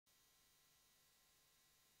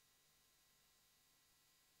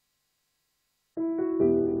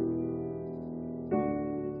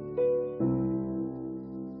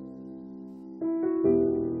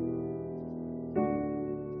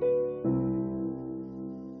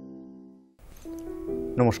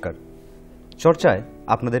নমস্কার। চর্চায়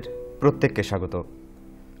আপনাদের প্রত্যেককে স্বাগত।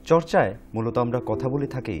 চর্চায় মূলত আমরা কথা বলে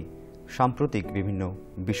থাকি সাম্প্রতিক বিভিন্ন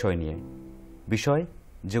বিষয় নিয়ে, বিষয়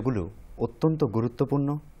যেগুলো অত্যন্ত গুরুত্বপূর্ণ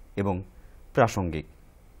এবং প্রাসঙ্গিক।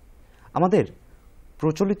 আমাদের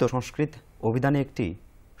প্রচলিত সংস্কৃত অভিধানে একটি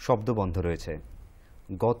শব্দবন্ধ রয়েছে,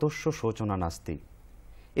 গতস্য শোচনা নাস্তি।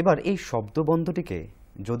 এবার এই শব্দবন্ধটিকে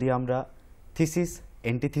যদি আমরা থিসিস,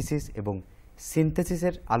 অ্যান্টিথিসিস এবং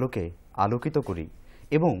সিনথেসিসের আলোকে আলোকিত করি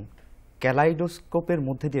এবং ক্যালাইডোস্কোপের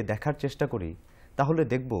মধ্যে দিয়ে দেখার চেষ্টা করি, তাহলে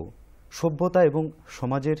দেখব সভ্যতা এবং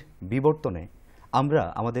সমাজের বিবর্তনে আমরা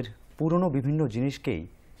আমাদের পুরনো বিভিন্ন জিনিসকেই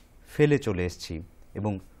ফেলে চলে এসেছি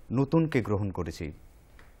এবং নতুনকে গ্রহণ করেছি।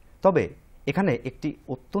 তবে এখানে একটি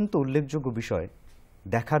অত্যন্ত উল্লেখযোগ্য বিষয়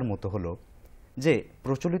দেখার মতো হলো যে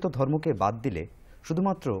প্রচলিত ধর্মকে বাদ দিলে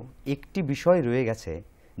শুধুমাত্র একটি বিষয় রয়ে গেছে,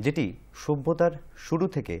 যেটি সভ্যতার শুরু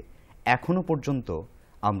থেকে এখনো পর্যন্ত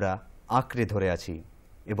আমরা আঁকড়ে ধরে আছি,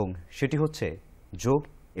 এবং সেটি হচ্ছে যোগ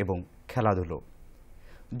এবং খেলাধুলো।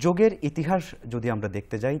 যোগের ইতিহাস যদি আমরা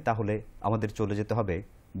দেখতে যাই, তাহলে আমাদের চলে যেতে হবে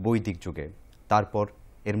বৈদিক যুগে। তারপর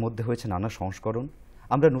এর মধ্যে হয়েছে নানা সংস্করণ,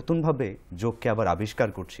 আমরা নতুনভাবে যোগকে আবার আবিষ্কার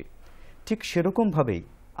করছি। ঠিক সেরকমভাবেই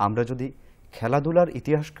আমরা যদি খেলাধুলার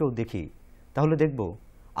ইতিহাসকেও দেখি, তাহলে দেখব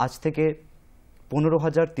আজ থেকে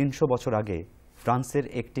 15,300 বছর আগে ফ্রান্সের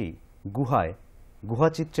একটি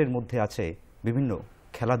গুহাচিত্রের মধ্যে আছে বিভিন্ন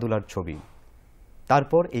খেলাধুলার ছবি।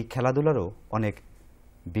 তারপর এই খেলাধুলারও অনেক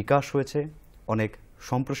বিকাশ হয়েছে, অনেক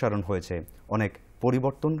সম্প্রসারণ হয়েছে, অনেক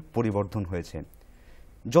পরিবর্ধন হয়েছে।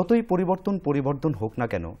 যতই পরিবর্ধন হোক না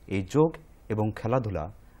কেন, এই যোগ এবং খেলাধুলা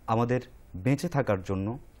আমাদের বেঁচে থাকার জন্য,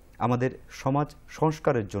 আমাদের সমাজ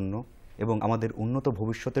সংস্কারের জন্য এবং আমাদের উন্নত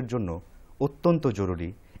ভবিষ্যতের জন্য অত্যন্ত জরুরি।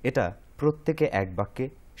 এটা প্রত্যেকে এক বাক্যে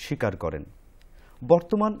স্বীকার করেন।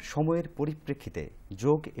 বর্তমান সময়ের পরিপ্রেক্ষিতে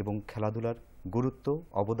যোগ এবং খেলাধুলার গুরুত্ব,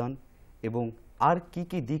 অবদান এবং আর কি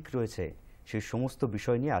কি দিক রয়েছে, সেই সমস্ত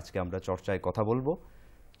বিষয় নিয়ে আজকে আমরা চর্চায় কথা বলবো।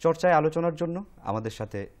 চর্চায় আলোচনার জন্য আমাদের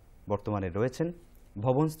সাথে বর্তমানে রয়েছেন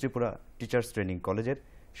ভবনস ত্রিপুরা টিচার্স ট্রেনিং কলেজের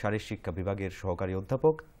শারীরিক শিক্ষা বিভাগের সহকারী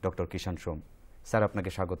অধ্যাপক ডক্টর কিষাণ সোম। স্যার, আপনাকে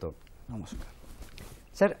স্বাগত। নমস্কার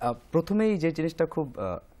স্যার, প্রথমেই যে জিনিসটা খুব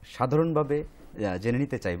সাধারণভাবে জেনে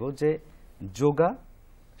নিতে চাইব যে যোগা,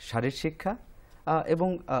 শারীরিক শিক্ষা এবং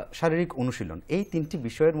শারীরিক অনুশীলন, এই তিনটি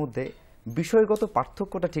বিষয়ের মধ্যে বিষয়গত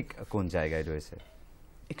পার্থক্যটা ঠিক কোন জায়গায় রয়েছে?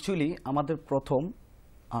 অ্যাকচুয়ালি আমাদের প্রথম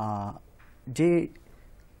যে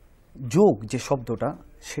যোগ যে শব্দটা,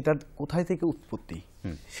 সেটার কোথায় থেকে উৎপত্তি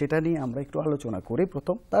সেটা নিয়ে আমরা একটু আলোচনা করি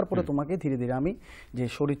প্রথম, তারপরে তোমাকে ধীরে ধীরে আমি যে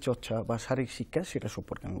শরীরচর্চা বা শারীরিক শিক্ষা সেটা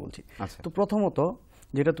সম্পর্কে আমি বলছি। তো প্রথমত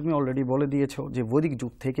যেটা তুমি অলরেডি বলে দিয়েছো যে বৈদিক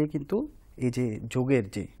যুগ থেকে কিন্তু এই যে যোগের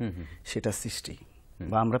যে সেটা সৃষ্টি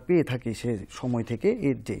বা আমরা পেয়ে থাকি সে সময় থেকে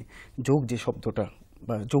এর যে যোগ যে শব্দটা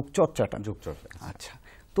বা যোগ চর্চাটা। আচ্ছা,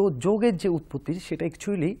 তো যোগের যে উৎপত্তি সেটা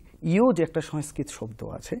অ্যাকচুয়ালি যে একটা সংস্কৃত শব্দ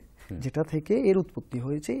আছে, যেটা থেকে এর উৎপত্তি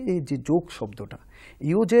হয়েছে এই যে যোগ শব্দটা।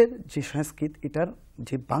 ইয়োজের যে সংস্কৃত, এটার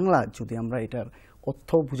যে বাংলা যদি আমরা এটার অর্থ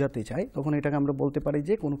বোঝাতে চাই, তখন এটাকে আমরা বলতে পারি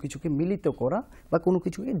যে কোনো কিছুকে মিলিত করা বা কোনো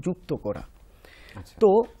কিছুকে যুক্ত করা। তো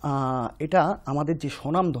এটা আমাদের যে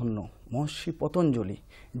স্বনামধন্য মহর্ষি পতঞ্জলি,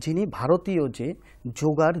 যিনি ভারতীয় যে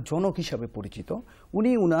যোগার জনক হিসাবে পরিচিত,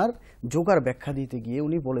 উনি উনার যোগার ব্যাখ্যা দিতে গিয়ে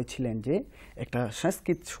উনি বলেছিলেন যে একটা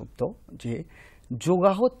সংস্কৃত শব্দ যে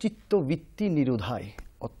যোগাহ চিত্তবৃত্তি নিরোধায়,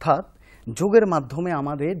 অর্থাৎ যোগের মাধ্যমে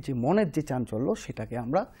আমাদের যে মনের যে চাঞ্চল্য সেটাকে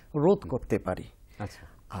আমরা রোধ করতে পারি।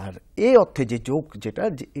 আর এই অর্থে যে যোগ যেটা,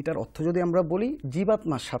 এটার অর্থ যদি আমরা বলি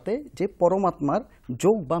জীবাত্মার সাথে যে পরমাত্মার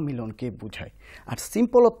যোগ বা মিলনকে বোঝায়। আর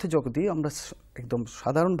সিম্পল অর্থে যদি আমরা একদম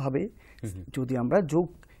সাধারণভাবে যদি আমরা যোগ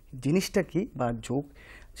জিনিসটা কি বা যোগ,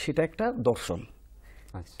 সেটা একটা দর্শন।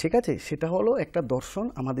 ঠিক আছে, সেটা হলো একটা দর্শন,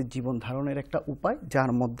 আমাদের জীবন ধারণের একটা উপায়,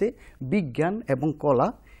 যার মধ্যে বিজ্ঞান এবং কলা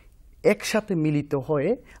একসাথে মিলিত হয়ে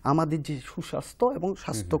আমাদের যে সুস্বাস্থ্য এবং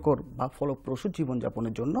স্বাস্থ্যকর বা ফলপ্রসূ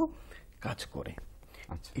জীবনযাপনের জন্য কাজ করে।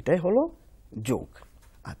 এটাই হলো যোগ।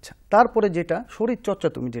 আচ্ছা, তারপরে যেটা শরীরচর্চা,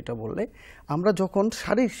 তুমি যেটা বললে, আমরা যখন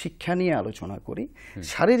শারীরিক শিক্ষা নিয়ে আলোচনা করি,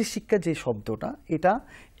 শারীরিক শিক্ষা যে শব্দটা, এটা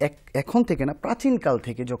এখন থেকে না, প্রাচীনকাল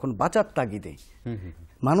থেকে যখন বাঁচার তাগিদে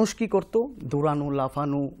মানুষ কি করতো, দৌড়ানো,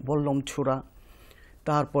 লাফানো, বল্লম ছোড়া,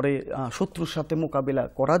 তারপরে শত্রুর সাথে মোকাবিলা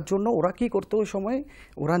করার জন্য ওরা কি করতো, ওই সময়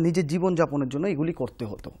ওরা নিজের জীবনযাপনের জন্য এগুলি করতে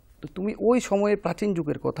হতো। তো তুমি ওই সময়ে প্রাচীন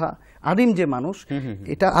যুগের কথা, আদিম যে মানুষ,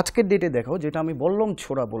 এটা আজকের ডেটে দেখো, যেটা আমি বললাম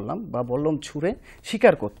ছোড়া বললাম বা বললাম ছুঁড়ে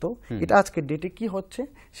শিকার করতো, এটা আজকের ডেটে কি হচ্ছে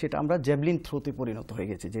সেটা আমরা জ্যাভলিন থ্রোতে পরিণত হয়ে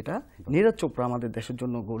গেছে, যেটা নীরজ চোপড়া আমাদের দেশের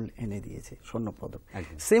জন্য গোল্ড এনে দিয়েছে, স্বর্ণপদক।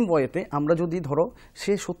 সেম ওয়েতে আমরা যদি ধরো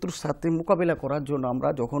সে শত্রুর সাথে মোকাবিলা করার জন্য আমরা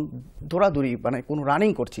যখন দৌড়াদৌড়ি মানে কোনো রানিং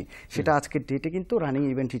করছি, সেটা আজকের ডেটে কিন্তু রানিং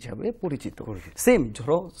ইভেন্ট হিসাবে পরিচিত। সেম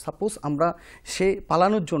ধরো সাপোজ আমরা সে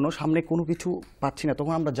পালানোর জন্য সামনে কোনো কিছু পাচ্ছি না,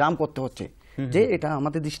 তখন আমরা জাম্প করতে হচ্ছে, যে এটা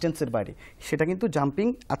আমাদের ডিস্টেন্সের বাইরে, সেটা কিন্তু জাম্পিং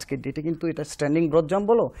আজকের ডেটে কিন্তু এটা স্ট্যান্ডিং ব্রড জাম্প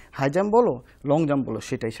বলো, হাই জাম্প বলো, লং জাম্প বলো,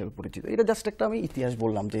 সেটা হিসেবে পরিচিত। এটা জাস্ট একটা আমি ইতিহাস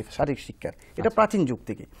বললাম যে শারীরিক শিক্ষার, এটা প্রাচীন যুগ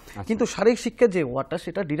থেকে। কিন্তু শারীরিক শিক্ষার যে ওয়ার্ডটা,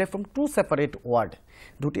 সেটা derive from two separate word,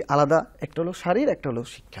 দুটি আলাদা, একটা হলো শারীর, একটা হলো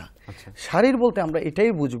শিক্ষা। শারীর বলতে আমরা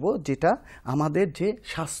এটাই বুঝবো যেটা আমাদের যে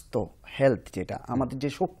স্বাস্থ্য, হেলথ, যেটা আমাদের যে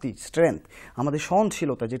শক্তি, স্ট্রেংথ, আমাদের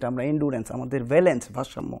সহনশীলতা, যেটা আমরা এন্ডুরেন্স, আমাদের ব্যালেন্স,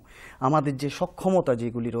 ভারসাম্য, আমাদের যে সক্ষমতা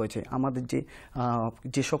যেগুলি রয়েছে, আমাদের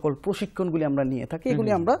যে সকল প্রশিক্ষণগুলি আমরা নিয়ে থাকি,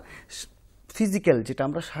 এগুলি আমরা ফিজিক্যাল, যেটা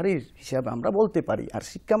আমরা শারীর হিসাবে আমরা বলতে পারি। আর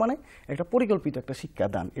শিক্ষা মানে একটা পরিকল্পিত একটা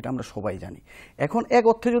শিক্ষাদান, এটা আমরা সবাই জানি। এখন এক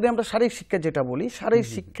অর্থে যদি আমরা শারীরিক শিক্ষা যেটা বলি, শারীরিক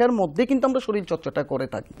শিক্ষার মধ্যে কিন্তু আমরা শরীর চর্চাটা করে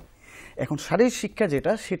থাকি। এখন শারীরিক শিক্ষা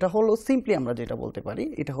যেটা, সেটা হলো সিম্পলি আমরা যেটা বলতে পারি,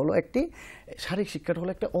 এটা হলো একটি শারীরিক শিক্ষাটা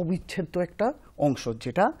হলো একটা অবিচ্ছেদ্য একটা অংশ,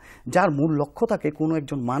 যেটা যার মূল লক্ষ্য থাকে কোনো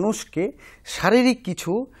একজন মানুষকে শারীরিক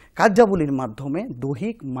কিছু কার্যাবলীর মাধ্যমে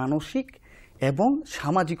দৈহিক, মানসিক এবং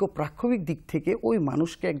সামাজিক ও প্রাক্ষবিক দিক থেকে ওই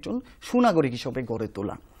মানুষকে একজন সুনাগরিক হিসেবে গড়ে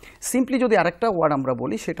তোলা। সিম্পলি যদি আরেকটা ওয়ার্ড আমরা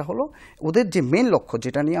বলি, সেটা হলো ওদের যে মেন লক্ষ্য,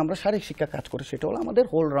 যেটা নিয়ে আমরা শারীরিক শিক্ষা কাজ করি, সেটা হলো আমাদের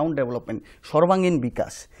হোল রাউন্ড ডেভেলপমেন্ট, সর্বাঙ্গীন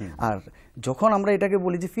বিকাশ। আর যখন আমরা এটাকে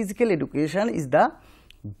বলি যে physical education is the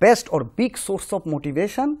best or big source of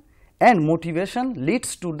motivation, and motivation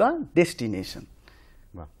leads to the destination.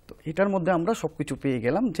 তো এটার মধ্যে আমরা সবকিছু পেয়ে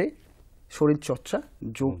গেলাম, যে শরীর চর্চা,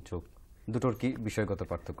 যোগ, দুটোর কি বিষয়গত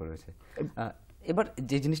পার্থক্য রয়েছে। এবার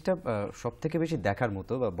যে জিনিসটা সব থেকে বেশি দেখার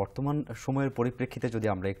মতো বা বর্তমান সময়ের পরিপ্রেক্ষিতে যদি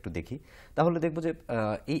আমরা একটু দেখি, তাহলে দেখব যে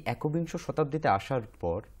এই একবিংশ শতাব্দীতে আসার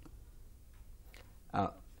পর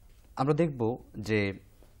আমরা দেখব যে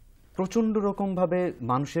প্রচণ্ড রকমভাবে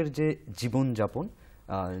মানুষের যে জীবনযাপন,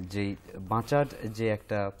 যে বাঁচার যে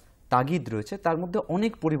একটা তাগিদ রয়েছে, তার মধ্যে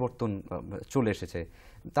অনেক পরিবর্তন চলে এসেছে।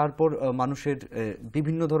 তারপর মানুষের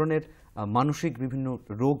বিভিন্ন ধরনের মানসিক বিভিন্ন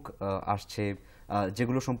রোগ আসছে,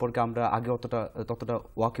 যেগুলো সম্পর্কে আমরা আগে ততটা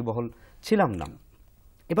ওয়াকিবহল ছিলাম না।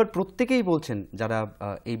 এবার প্রত্যেকেই বলছেন, যারা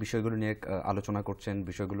এই বিষয়গুলো নিয়ে আলোচনা করছেন,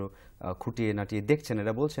 বিষয়গুলো খুঁটিয়ে নাটিয়ে দেখছেন,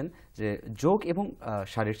 এরা বলছেন যে যোগ এবং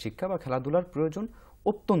শারীরিক শিক্ষা বা খেলাধুলার প্রয়োজন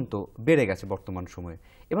অত্যন্ত বেড়ে গেছে বর্তমান সময়ে।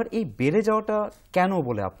 এবার এই বেড়ে যাওয়াটা কেন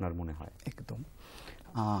বলে আপনার মনে হয়? একদম,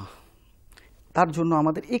 তার জন্য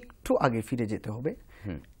আমাদের একটু আগে ফিরে যেতে হবে।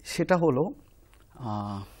 সেটা হলো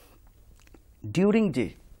ডিউরিং যে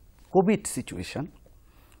কোভিড সিচুয়েশন,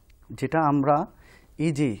 যেটা আমরা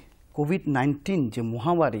এই যে কোভিড-19 যে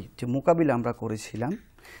মহামারী যে মোকাবিলা আমরা করেছিলাম,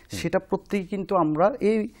 সেটা প্রত্যেকে কিন্তু আমরা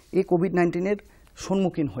এই কোভিড-19-এর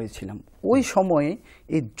সম্মুখীন হয়েছিলাম। ওই সময়ে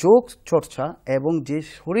এই যোগ চর্চা এবং যে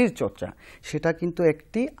শরীর চর্চা, সেটা কিন্তু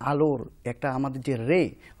একটি আলোর একটা আমাদের যে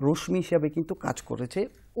রশ্মি হিসাবে কিন্তু কাজ করেছে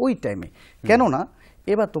ওই টাইমে। কেননা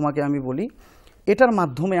এবার তোমাকে আমি বলি, এটার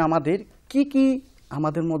মাধ্যমে আমাদের কি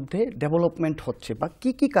আমাদের মধ্যে ডেভেলপমেন্ট হচ্ছে বা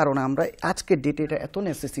কি কারণে আমরা আজকের ডেটে এটা এত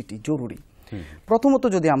নেসেসিটি, জরুরি। প্রথমত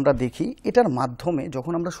যদি আমরা দেখি, এটার মাধ্যমে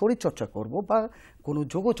যখন আমরা শরীর চর্চা করব বা কোনো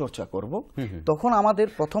যোগ চর্চা করব, তখন আমাদের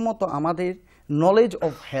প্রথমত আমাদের নলেজ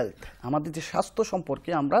অফ হেলথ, আমাদের যে স্বাস্থ্য সম্পর্কে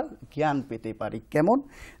আমরা জ্ঞান পেতে পারি। কেমন?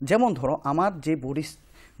 যেমন ধরো আমার যে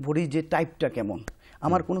বডির যে টাইপটা কেমন,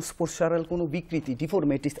 আমার কোনো স্পোর্টসারাল কোনো বিকৃতি,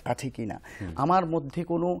 ডিফরমেটিস আছে কি না, আমার মধ্যে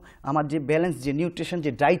আমার যে ব্যালেন্স, যে নিউট্রিশন,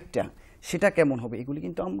 যে ডায়েটটা, সেটা কেমন হবে, এগুলি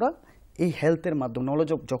কিন্তু আমরা এই হেলথের মাধ্যমে, নলেজ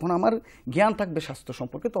অফ, যখন আমার জ্ঞান থাকবে স্বাস্থ্য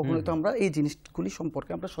সম্পর্কে, তখনই তো আমরা এই জিনিসগুলি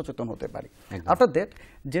সম্পর্কে আমরা সচেতন হতে পারি। আফটার দ্যাট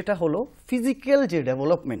যেটা হলো ফিজিক্যাল যে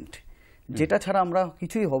ডেভেলপমেন্ট, যেটা ছাড়া আমরা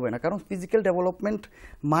কিছুই হবে না। কারণ ফিজিক্যাল ডেভেলপমেন্ট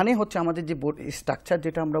মানে হচ্ছে আমাদের যে স্ট্রাকচার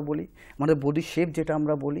যেটা আমরা বলি, আমাদের বডি শেপ যেটা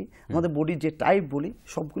আমরা বলি, আমাদের বডির যে টাইপ বলি,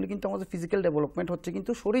 সবগুলি কিন্তু আমাদের ফিজিক্যাল ডেভেলপমেন্ট হচ্ছে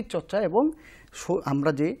কিন্তু শরীর চর্চা এবং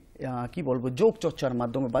আমরা যে কি বলবো যোগ চর্চার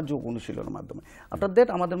মাধ্যমে বা যোগ অনুশীলনের মাধ্যমে। আফটার দ্যাট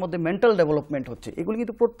আমাদের মধ্যে মেন্টাল ডেভেলপমেন্ট হচ্ছে। এগুলি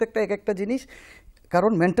কিন্তু প্রত্যেকটা এক একটা জিনিস।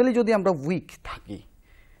 কারণ মেন্টালি যদি আমরা উইক থাকি,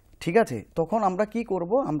 ঠিক আছে, তখন আমরা কি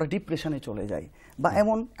করব, আমরা ডিপ্রেশনে চলে যাই বা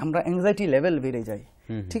এমন আমরা অ্যাংজাইটি লেভেল বেড়ে যাই।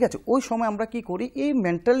 ঠিক আছে, ওই সময় আমরা কি করি, এই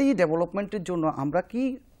মেন্টালি ডেভেলপমেন্টের জন্য আমরা কি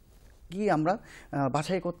আমরা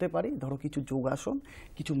বাছাই করতে পারি, ধরো কিছু যোগাসন,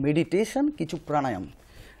 কিছু মেডিটেশন, কিছু প্রাণায়াম,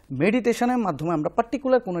 মেডিটেশনের মাধ্যমে আমরা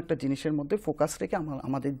পার্টিকুলার কোনো একটা জিনিসের মধ্যে ফোকাস রেখে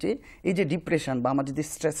আমাদের যে এই যে ডিপ্রেশন বা আমাদের যে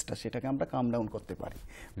স্ট্রেসটা সেটাকে আমরা কাম ডাউন করতে পারি।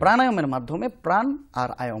 প্রাণায়ামের মাধ্যমে প্রাণ আর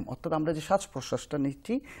আয়ম, অর্থাৎ আমরা যে শ্বাস প্রশ্বাসটা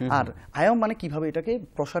নিচ্ছি আর আয়ম মানে কিভাবে এটাকে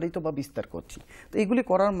প্রসারিত বা বিস্তার করছি, তো এইগুলি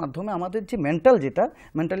করার মাধ্যমে আমাদের যে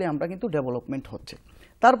মেন্টালি আমরা কিন্তু ডেভেলপমেন্ট হচ্ছে।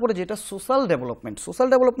 তারপরে যেটা সোশ্যাল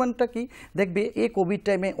ডেভেলপমেন্টটা কি দেখবে এই কোভিড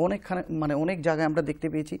টাইমে অনেক জায়গায় আমরা দেখতে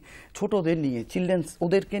পেয়েছি ছোটদের নিয়ে চিলড্রেন্স,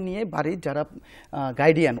 ওদেরকে নিয়ে বাড়ির যারা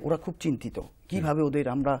গাইডিয়ান ওরা খুব চিন্তিত কিভাবে ওদের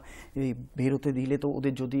আমরা এই বেরোতে দিলে তো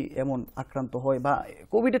ওদের যদি এমন আক্রান্ত হয় বা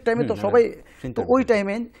কোভিডের টাইমে তো সবাই, তো ওই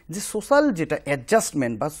টাইমে যে সোশ্যাল যেটা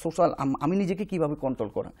অ্যাডজাস্টমেন্ট বা সোশ্যাল আমি নিজেকে কিভাবে কন্ট্রোল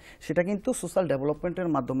করা, সেটা কিন্তু সোশ্যাল ডেভেলপমেন্টের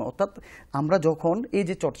মাধ্যমে, অর্থাৎ আমরা যখন এই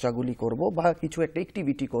যে চর্চাগুলি করব বা কিছু একটা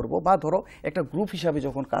অ্যাক্টিভিটি করব বা ধরো একটা গ্রুপ হিসাবে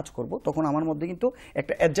যখন কাজ করব তখন আমার মধ্যে কিন্তু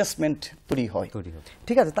একটা অ্যাডজাস্টমেন্ট তৈরি হয়।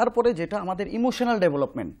 ঠিক আছে, তারপরে যেটা আমাদের ইমোশনাল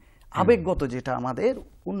ডেভেলপমেন্ট, আবেগগত যেটা আমাদের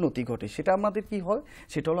উন্নতি ঘটে, সেটা আমাদের কি হয়,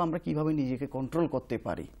 সেটা হলো আমরা কিভাবে নিজেকে কন্ট্রোল করতে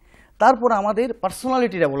পারি। তারপর আমাদের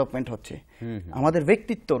পার্সোনালিটি ডেভেলপমেন্ট হচ্ছে, আমাদের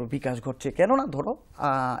ব্যক্তিত্বর বিকাশ ঘটছে। কেননা ধরো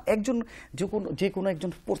একজন যে কোনো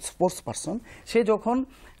একজন স্পোর্টস পার্সন, সে যখন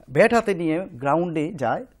ব্যাট হাতে নিয়ে গ্রাউন্ডে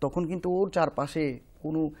যায় তখন কিন্তু ওর চারপাশে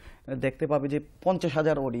কোনো দেখতে পাবে যে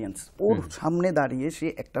 50,000 অডিয়েন্স, ওর সামনে দাঁড়িয়ে সে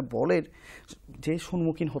একটা বলের যে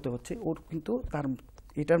সম্মুখীন হতে হচ্ছে, ওর কিন্তু তার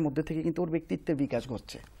এটার মধ্যে থেকে কিন্তু ওর ব্যক্তিত্বের বিকাশ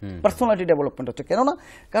ঘটছে, পার্সোনালিটি ডেভেলপমেন্ট হচ্ছে।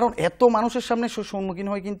 কারণ এত মানুষের সামনে সম্মুখীন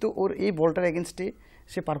হয় কিন্তু ওর এই বলটার এগেনস্টে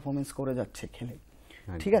সে পারফরমেন্স করে যাচ্ছে খেলে।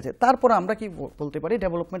 ঠিক আছে, তারপর আমরা কি বলতে পারি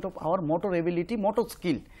development of our motor ability,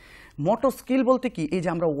 motor skill বলতে কি, এই যে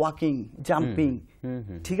আমরা ওয়াকিং, জাম্পিং,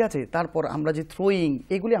 ঠিক আছে, তারপর আমরা যে থ্রোয়িং,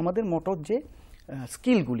 এগুলি আমাদের মোটর যে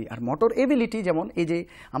স্কিলগুলি। আর মোটর এবিলিটি যেমন এই যে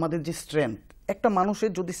আমাদের যে স্ট্রেংথ, একটা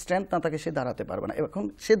মানুষের যদি স্ট্রেংথ না থাকে সে দাঁড়াতে পারবে না। এখন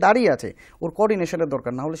সে দাঁড়িয়ে আছে, ওর কোঅর্ডিনেশনের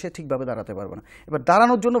দরকার, না হলে সে ঠিকভাবে দাঁড়াতে পারবে না। এবার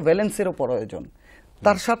দাঁড়ানোর জন্য ব্যালেন্সেরও প্রয়োজন,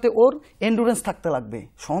 তার সাথে ওর এন্ডুরেন্স থাকতে লাগবে,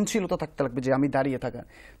 সহনশীলতা থাকতে লাগবে যে আমি দাঁড়িয়ে থাকা।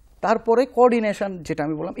 তারপরে কোঅর্ডিনেশন যেটা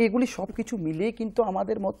আমি বললাম, এগুলি সব কিছু মিলিয়ে কিন্তু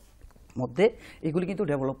আমাদের মধ্যে এগুলি কিন্তু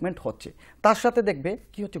ডেভেলপমেন্ট হচ্ছে। তার সাথে দেখবে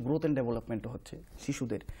কি হচ্ছে, গ্রোথ অ্যান্ড ডেভেলপমেন্ট হচ্ছে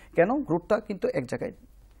শিশুদের। কেন গ্রোথটা কিন্তু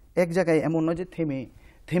এক জায়গায় এমন নয় যে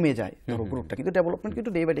থেমে যায়, ধরো গ্রোথটা কিন্তু ডেভেলপমেন্ট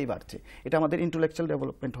কিন্তু ডে বাই ডে বাড়ছে। এটা আমাদের ইন্টেলেকচুয়াল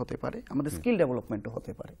ডেভেলপমেন্ট হতে পারে, আমাদের স্কিল ডেভেলপমেন্টও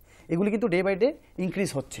হতে পারে। এগুলি কিন্তু ডে বাই ডে ইনক্রিজ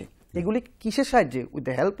হচ্ছে। এগুলি কিসের সাহায্যে, উইথ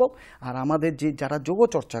দ্য হেল্প অফ, আর আমাদের যে যারা যোগ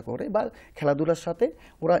চর্চা করে বা খেলাধুলার সাথে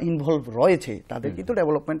ওরা ইনভলভ রয়েছে, তাদের কিন্তু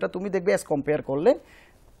ডেভেলপমেন্টটা তুমি দেখবে অ্যাজ কম্পেয়ার করলে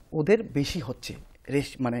ওদের বেশি হচ্ছে,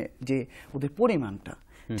 মানে যে ওদের পরিমাণটা।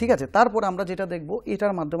 ঠিক আছে, তারপর আমরা যেটা দেখবো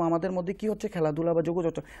এটার মাধ্যমে আমাদের মধ্যে কি হচ্ছে, খেলাধুলা বা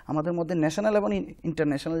যোগচর্চা, আমাদের মধ্যে ন্যাশনাল এবং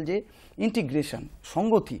ইন্টারন্যাশনাল যে ইন্টিগ্রেশন,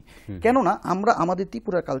 সংগতি। কেননা আমরা আমাদের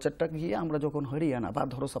ত্রিপুরার কালচারটা গিয়ে আমরা যখন হরিয়ানা বা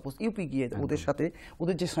ধরো সাপোজ ইউপি গিয়ে ওদের সাথে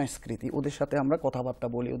ওদের যে সংস্কৃতি, ওদের সাথে আমরা কথাবার্তা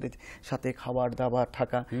বলি, ওদের সাথে খাবার দাবার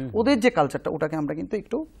থাকা, ওদের যে কালচারটা, ওটাকে আমরা কিন্তু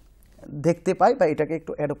একটু দেখতে পাই বা এটাকে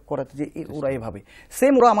একটু অ্যাডপ্ট করাতে, যে ওরা এভাবে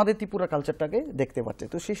সেম ওরা আমাদের ত্রিপুরা কালচারটাকে দেখতে পাচ্ছে।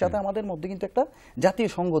 তো সেই সাথে আমাদের মধ্যে কিন্তু একটা জাতীয়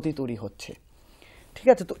সংগতি তৈরি হচ্ছে। ঠিক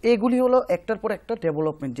আছে, তো এগুলি হলো একটার পর একটা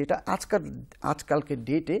ডেভেলপমেন্ট, যেটা আজকালকে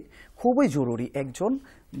ডেটে খুবই জরুরি। একজন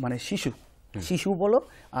মানে শিশু বলো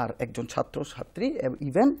আর একজন ছাত্র ছাত্রী,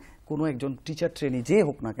 ইভেন কোনো একজন টিচার ট্রেনি যে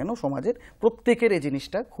হোক না কেন, সমাজের প্রত্যেকের এই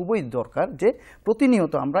জিনিসটা খুবই দরকার যে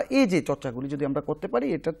প্রতিনিয়ত আমরা এই যে চর্চাগুলি যদি আমরা করতে পারি,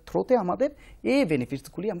 এটার থ্রোতে আমাদের এই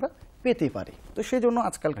বেনিফিটসগুলি আমরা পেতে পারি। তো সেই জন্য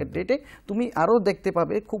আজকালকার ডেটে তুমি আরও দেখতে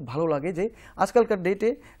পাবে, খুব ভালো লাগে যে আজকালকার ডেটে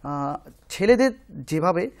ছেলেদের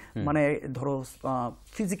যেভাবে মানে ধরো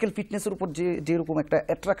ফিজিক্যাল ফিটনেসের উপর যেরকম একটা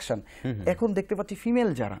অ্যাট্রাকশন, এখন দেখতে পাচ্ছি ফিমেল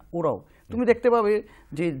যারা, ওরাও তুমি দেখতে পাবে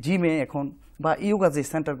যে জিমে এখন বা ইয়োগা যে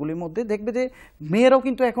সেন্টারগুলির মধ্যে দেখবে যে মেয়েরাও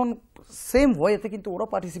কিন্তু এখন সেম ওয়েতে কিন্তু ওরা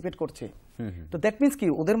পার্টিসিপেট করছে। তো দ্যাট মিনস কি,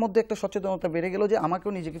 ওদের মধ্যে একটা সচেতনতা বেড়ে গেল যে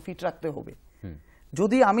আমাকেও নিজেকে ফিট রাখতে হবে।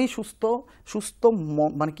 যদি আমি সুস্থ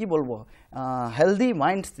মানে কি বলবো, healthy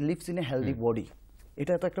mind lives in a healthy body,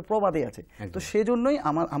 এটা তো একটা প্রবাদে আছে। তো সেজন্যই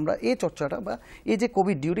আমরা এই চর্চাটা বা এই যে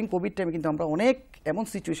ডিউরিং কোভিড টাইমে কিন্তু আমরা অনেক এমন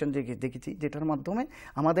সিচুয়েশন দেখেছি যেটার মাধ্যমে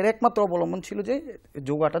আমাদের একমাত্র অবলম্বন ছিল যে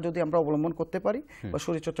যোগাটা যদি আমরা অবলম্বন করতে পারি বা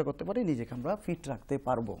শরীরচর্চা করতে পারি, নিজেকে আমরা ফিট রাখতে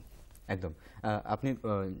পারবো। একদম, আপনি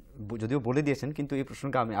যদিও বলে দিয়েছেন, কিন্তু এই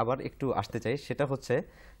প্রসঙ্গে আমি আবার একটু আসতে চাই। সেটা হচ্ছে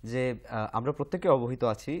যে আমরা প্রত্যেকে অবহিত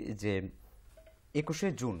আছি যে 21শে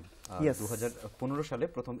জুন 2015 সালে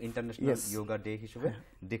প্রথম ইন্টারন্যাশনাল যোগা ডে হিসেবে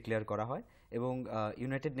ডিক্লেয়ার করা হয় এবং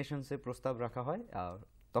ইউনাইটেড নেশনসে প্রস্তাব রাখা হয়।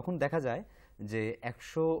 তখন দেখা যায় যে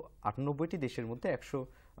 198টি দেশের মধ্যে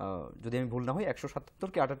যদি আমি ভুল না হই 177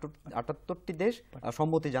 কি 78টি দেশ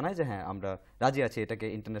সম্মতি জানায় যে হ্যাঁ আমরা রাজি আছি এটাকে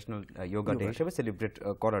ইন্টারন্যাশনাল যোগা ডে হিসেবে সেলিব্রেট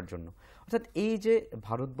করার জন্য। অর্থাৎ এই যে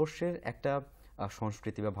ভারতবর্ষের একটা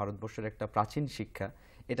সংস্কৃতি বা ভারতবর্ষের একটা প্রাচীন শিক্ষা,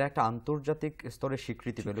 এটা একটা আন্তর্জাতিক স্তরে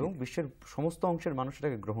স্বীকৃতি পেল এবং বিশ্বের সমস্ত অংশের মানুষ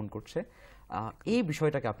এটাকে গ্রহণ করছে, এই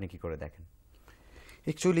বিষয়টাকে আপনি কি করে দেখেন?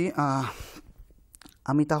 অ্যাকচুয়ালি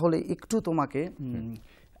আমি তাহলে একটু তোমাকে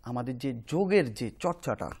আমাদের যে যোগের যে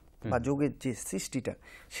চর্চাটা বা যোগের যে সৃষ্টিটা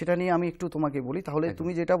সেটা নিয়ে আমি একটু তোমাকে বলি, তাহলে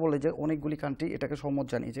তুমি যেটা বলে যে অনেকগুলি কান্ট্রি এটাকে সম্মত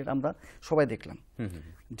জানিয়েছে, এটা আমরা সবাই দেখলাম।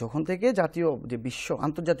 যখন থেকে জাতীয় যে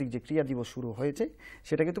আন্তর্জাতিক যে ক্রীড়া দিবস শুরু হয়েছে,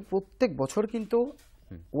 সেটা কিন্তু প্রত্যেক বছর কিন্তু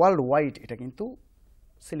ওয়ার্ল্ড ওয়াইড এটা কিন্তু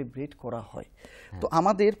সেলিব্রেট করা হয়। তো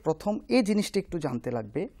আমাদের প্রথম এই জিনিসটা একটু জানতে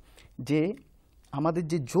লাগবে যে আমাদের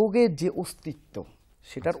যে যোগের যে অস্তিত্ব,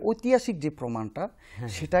 সেটার ঐতিহাসিক যে প্রমাণটা,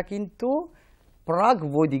 সেটা কিন্তু প্রাগ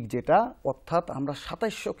বৈদিক, যেটা অর্থাৎ আমরা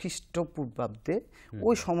 2700 খ্রিস্টপূর্বাব্দে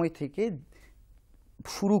ওই সময় থেকে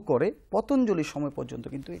শুরু করে পতঞ্জলির সময় পর্যন্ত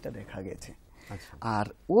কিন্তু এটা দেখা গেছে। আর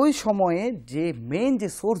ওই সময়ে যে মেইন যে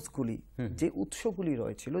সোর্সগুলি, যে উৎসগুলি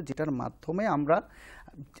রয়েছিল, যেটার মাধ্যমে আমরা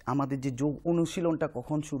আমাদের যে যোগ অনুশীলনটা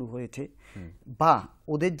কখন শুরু হয়েছে, বা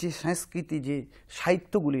ওদের যে সংস্কৃতি যে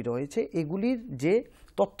সাহিত্যগুলি রয়েছে, এগুলির যে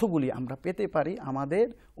তথ্যগুলি আমরা পেতে পারি আমাদের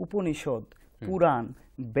উপনিষদ, পুরাণ,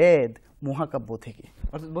 বেদ, মহাকাব্য থেকে।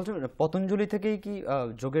 বলছেন পতঞ্জলি থেকেই কি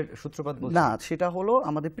যোগের সূত্রপাত? না, সেটা হলো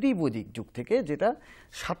আমাদের প্রি-বৈদিক যুগ থেকে, যেটা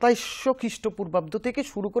 2700 খ্রিস্টপূর্বাব্দ থেকে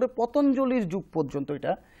শুরু করে পতঞ্জলির যুগ পর্যন্ত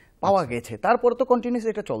এটা পাওয়া গেছে। তারপরে তো কন্টিনিউস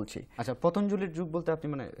এটা চলছে। আচ্ছা, পতঞ্জলির যুগ বলতে আপনি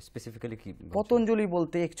মানে স্পেসিফিক্যালি কি? পতঞ্জলি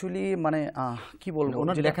বলতে অ্যাকচুয়ালি মানে কি বলবো,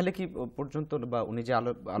 ওনার লেখালেখি পর্যন্ত বা উনি যে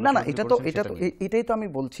না, এটাই তো আমি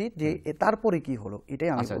বলছি যে তারপরে কি হলো, এটাই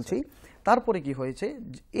আমি বলছি। তারপরে কি হয়েছে,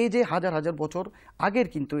 এই যে হাজার হাজার বছর আগের,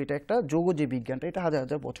 কিন্তু এটা একটা যোগ যে বিজ্ঞানটা, এটা হাজার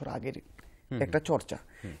হাজার বছর আগের একটা চর্চা।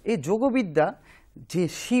 এই যোগবিদ্যা যে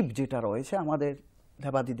শিব যেটা রয়েছে আমাদের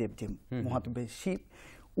দেবাদিদেব, যে মহাদেব শিব,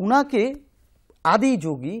 উনাকে আদি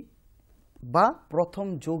যোগী বা প্রথম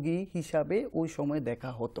যোগী হিসাবে ওই সময়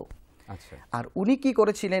দেখা হতো। আর উনি কি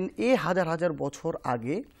করেছিলেন, এই হাজার হাজার বছর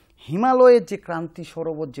আগে হিমালয়ের যে ক্রান্তি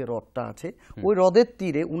সরোবর যে হ্রদটা আছে, ওই হ্রদের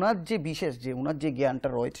তীরে উনার যে বিশেষ যে উনার যে জ্ঞানটা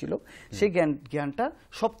রয়েছিল, সেই জ্ঞানটা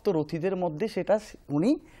সপ্তরথীদের মধ্যে সেটা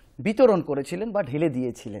উনি বিতরণ করেছিলেন বা ঢেলে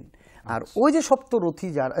দিয়েছিলেন। আর ওই যে সপ্তরথী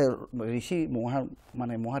যারা ঋষি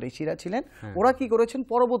মহাঋষিরা ছিলেন, ওরা কি করেছেন,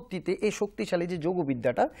 পরবর্তীতে এই শক্তিশালী যে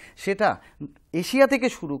যোগবিদ্যাটা, সেটা এশিয়া থেকে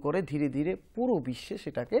শুরু করে ধীরে ধীরে পুরো বিশ্বে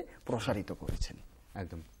সেটাকে প্রসারিত করেছেন।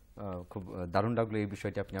 একদম খুব দারুণ লাগলো এই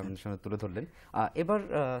বিষয়টি আপনি আপনার সামনে তুলে ধরলেন। এবার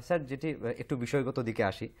স্যার যেটি একটু বিষয়গত দিকে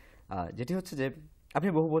আসি, যেটি হচ্ছে যে আপনি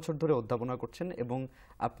বহু বছর ধরে অধ্যাপনা করছেন এবং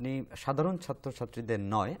আপনি সাধারণ ছাত্রছাত্রীদের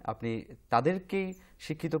নয়, আপনি তাদেরকেই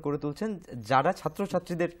শিক্ষিত করে তুলছেন যারা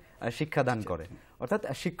ছাত্রছাত্রীদের শিক্ষাদান করে, অর্থাৎ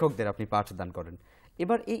শিক্ষকদের আপনি পাঠদান করেন।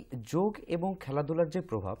 এবার এই যোগ এবং খেলাধুলার যে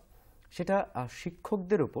প্রভাব, সেটা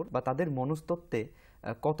শিক্ষকদের উপর বা তাদের মনস্তত্ত্বে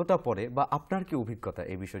কতটা পড়ে, বা আপনার কি অভিজ্ঞতা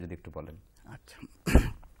এই বিষয়ে যদি একটু বলেন। আচ্ছা,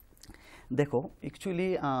 দেখো অ্যাকচুয়ালি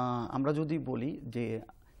আমরা যদি বলি যে,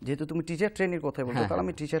 যেহেতু তুমি টিচার ট্রেনির কথা বলছো, তাহলে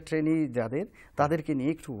আমি টিচার ট্রেনি যাদের, তাদেরকে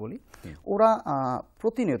নিয়ে একটু বলি। ওরা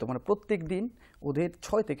প্রতিনিয়ত মানে প্রত্যেক দিন ওদের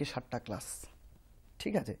 6 থেকে 7টা ক্লাস,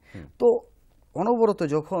 ঠিক আছে? তো অনবরত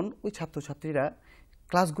যখন ওই ছাত্রছাত্রীরা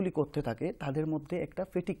ক্লাসগুলি করতে থাকে, তাদের মধ্যে একটা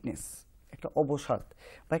ফেটিকনেস, একটা অবসাদ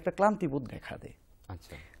বা একটা ক্লান্তিবোধ দেখা দেয়।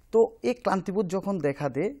 আচ্ছা, তো এই ক্লান্তিবোধ যখন দেখা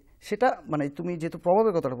দেয়, সেটা মানে তুমি যেহেতু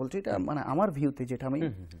প্রভাবের কথাটা বলছো, এটা মানে আমার ভিউতে যেটা আমি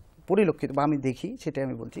পরিলক্ষিত বা আমি দেখি, সেটাই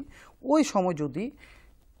আমি বলছি। ওই সময় যদি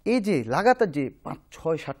এই যে লাগাতার যে 5,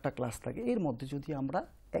 6, 7টা ক্লাস থাকে, এর মধ্যে যদি আমরা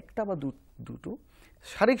একটা বা দুটো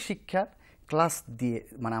শারীরিক শিক্ষার ক্লাস দিয়ে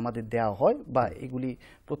মানে আমাদের দেওয়া হয়, বা এগুলি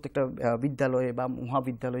প্রত্যেকটা বিদ্যালয়ে বা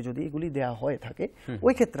মহাবিদ্যালয়ে যদি এগুলি দেওয়া হয়ে থাকে,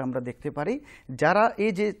 ওই ক্ষেত্রে আমরা দেখতে পারি যারা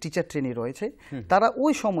এই যে টিচার ট্রেনি রয়েছে, তারা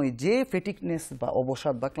ওই সময় যে ফেটিকনেস বা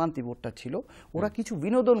অবসাদ বা ক্লান্তিবোধটা ছিল, ওরা কিছু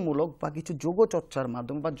বিনোদনমূলক বা কিছু যোগ চর্চার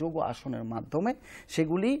মাধ্যমে বা যোগ আসনের মাধ্যমে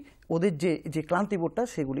সেগুলি ওদের যে ক্লান্তিবোধটা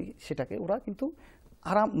সেটাকে ওরা কিন্তু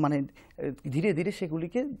আরাম মানে ধীরে ধীরে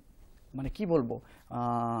সেগুলিকে মানে কি বলবো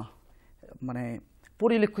মানে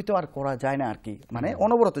পরিলক্ষিত আর করা যায় না আর কি। মানে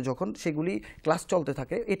অনবরত যখন সেগুলি ক্লাস চলতে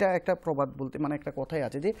থাকে, এটা একটা প্রবাদ বলতে মানে একটা কথাই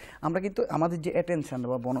আছে যে আমরা কিন্তু আমাদের যে অ্যাটেনশন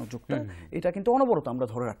বা মনোযোগটা, এটা কিন্তু অনবরত আমরা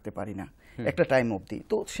ধরে রাখতে পারি না একটা টাইম অবধি।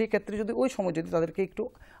 তো সেক্ষেত্রে যদি ওই সময় যদি তাদেরকে একটু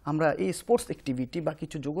আমরা এই স্পোর্টস অ্যাক্টিভিটি বা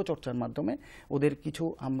কিছু যোগচর্চার মাধ্যমে ওদের কিছু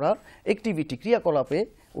আমরা অ্যাক্টিভিটি ক্রিয়াকলাপে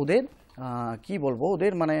ওদের কি বলবো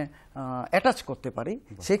ওদের মানে অ্যাটাচ করতে পারি,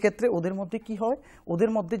 সেক্ষেত্রে ওদের মধ্যে কি হয়,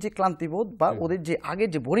 ওদের মধ্যে যে ক্লান্তিবোধ বা ওদের যে আগের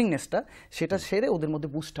যে বোরিংনেসটা, সেটা সেরে ওদের মধ্যে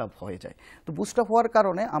বুস্ট আপ হয়ে যায়। তো বুস্ট আপ হওয়ার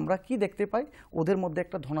কারণে আমরা কি দেখতে পাই, ওদের মধ্যে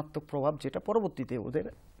একটা ধনাত্মক প্রভাব, যেটা পরবর্তীতে ওদের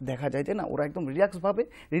দেখা যায় যে না, ওরা একদম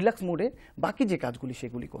রিল্যাক্স মুডে বাকি যে কাজগুলি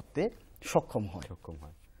সেগুলি করতে সক্ষম হয়।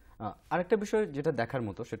 আরেকটা বিষয় যেটা দেখার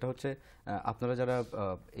মতো, সেটা হচ্ছে আপনারা যারা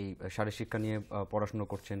এই শারীরিক শিক্ষা নিয়ে পড়াশোনা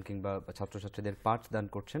করছেন কিংবা ছাত্রছাত্রীদের পাঠদান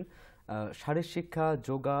করছেন, শারীর শিক্ষা,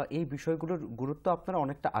 যোগা এই বিষয়গুলোর গুরুত্ব আপনারা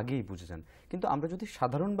অনেকটা আগেই বুঝেছেন, কিন্তু আমরা যদি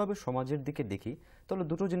সাধারণভাবে সমাজের দিকে দেখি তাহলে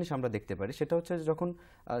দুটো জিনিস আমরা দেখতে পারি। সেটা হচ্ছে যে যখন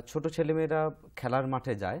ছোট ছেলেমেয়েরা খেলার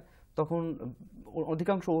মাঠে যায় তখন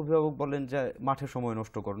অধিকাংশ অভিভাবক বলেন যে মাঠে সময়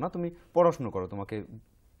নষ্ট করো না, তুমি পড়াশুনো করো, তোমাকে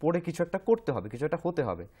পড়ে কিছু একটা করতে হবে, কিছু একটা হতে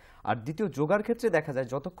হবে। আর দ্বিতীয়, যোগার ক্ষেত্রে দেখা যায়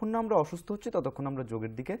যতক্ষণ না আমরা অসুস্থ হচ্ছি ততক্ষণ আমরা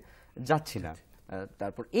যোগের দিকে যাচ্ছি না।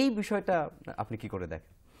 তারপর এই বিষয়টা আপনি কি করে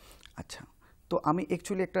দেখেন? আচ্ছা, তো আমি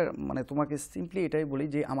অ্যাকচুয়ালি একটা মানে তোমাকে সিম্পলি এটাই বলি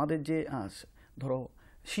যে আমাদের যে ধরো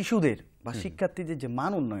শিশুদের বা শিক্ষার্থীদের যে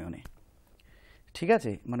মান উন্নয়নে, ঠিক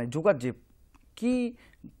আছে, মানে যোগার যে কি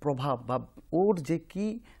প্রভাব বা ওর যে কি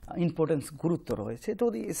ইম্পর্টেন্স, গুরুত্ব রয়েছে, তো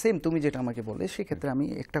সেম তুমি যেটা আমাকে বলে সেক্ষেত্রে আমি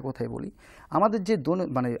একটা কথাই বলি। আমাদের যে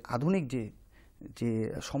মানে আধুনিক যে যে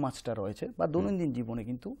সমাজটা রয়েছে বা দৈনন্দিন জীবনে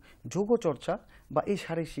কিন্তু যোগ চর্চা বা এই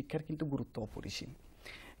শারীরিক শিক্ষার কিন্তু গুরুত্ব অপরিসীম।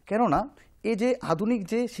 কেননা এই যে আধুনিক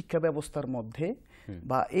যে শিক্ষা ব্যবস্থার মধ্যে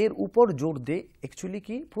বা এর উপর জোর দেয় অ্যাকচুয়ালি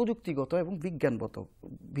কি প্রযুক্তিগত এবং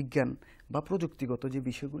বিজ্ঞান বা প্রযুক্তিগত যে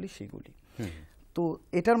বিষয়গুলি সেগুলি। তো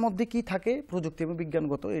এটার মধ্যে কি থাকে, প্রযুক্তি এবং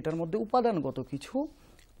বিজ্ঞানগত, এটার মধ্যে উপাদানগত কিছু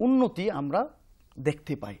উন্নতি আমরা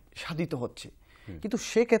দেখতে পাই, সাধিত হচ্ছে। কিন্তু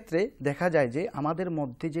সেক্ষেত্রে দেখা যায় যে আমাদের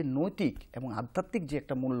মধ্যে যে নৈতিক এবং আধ্যাত্মিক যে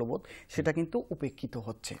একটা মূল্যবোধ সেটা কিন্তু উপেক্ষিত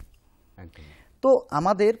হচ্ছে। তো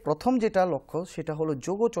আমাদের প্রথম যেটা লক্ষ্য সেটা হলো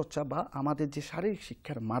যোগ চর্চা বা আমাদের যে শারীরিক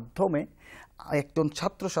শিক্ষার মাধ্যমে একজন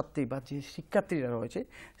ছাত্রছাত্রী বা যে শিক্ষার্থীরা রয়েছে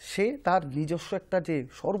সে তার নিজস্ব একটা যে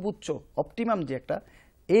সর্বোচ্চ অপটিমাম যে একটা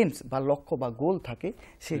এইমস বা লক্ষ্য বা গোল থাকে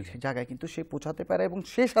সেই জায়গায় কিন্তু সে পৌঁছাতে পারে, এবং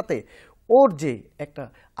সে সাথে ওর যে একটা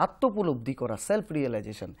আত্মোপলব্ধি করা, সেলফ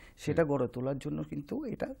রিয়েলাইজেশন, সেটা গড়ে তোলার জন্য কিন্তু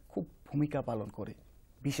এটা খুব ভূমিকা পালন করে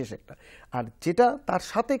বিশেষ একটা। আর যেটা তার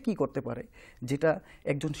সাথে কি করতে পারে, যেটা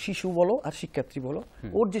একজন শিশু বলো আর শিক্ষার্থী বলো,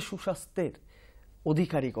 ওর যে সুস্বাস্থ্যের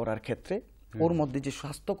অধিকারী করার ক্ষেত্রে, ওর মধ্যে যে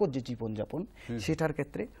স্বাস্থ্যকর যে জীবনযাপন সেটার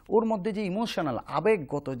ক্ষেত্রে, ওর মধ্যে যে ইমোশনাল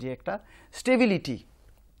আবেগগত যে একটা স্টেবিলিটি,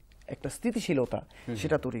 একটা স্থিতিশীলতা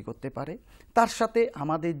সেটা তৈরি করতে পারে। তার সাথে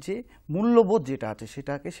আমাদের যে মূল্যবোধ যেটা আছে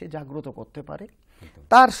সেটাকে সে জাগ্রত করতে পারে।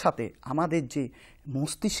 তার সাথে আমাদের যে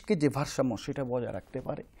মস্তিষ্কের যে ভারসাম্য সেটা বজায় রাখতে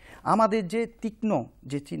পারে। আমাদের যে তীক্ষ্ণ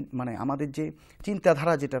যে মানে আমাদের যে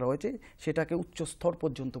চিন্তাধারা যেটা রয়েছে সেটাকে উচ্চ স্তর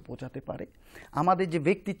পর্যন্ত পৌঁছাতে পারে। আমাদের যে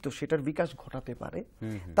ব্যক্তিত্ব সেটার বিকাশ ঘটাতে পারে।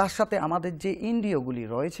 তার সাথে আমাদের যে ইন্দ্রিয়গুলি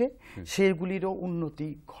রয়েছে সেগুলিরও উন্নতি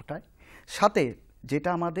ঘটায়। সাথে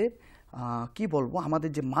যেটা আমাদের কি বলবো,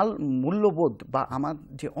 আমাদের যে মূল্যবোধ বা আমার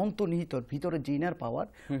যে অন্তর্নিহিত ভিতরে যে ইনার পাওয়ার,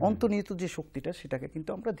 অন্তর্নিহিত যে শক্তিটা সেটাকে কিন্তু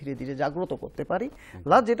আমরা ধীরে ধীরে জাগ্রত করতে পারি।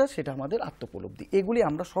 যেটা সেটা আমাদের আত্মোপলব্ধি। এগুলি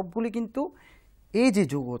আমরা সবগুলি কিন্তু এই যে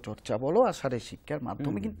যোগ চর্চা বলো আর শারীরিক শিক্ষার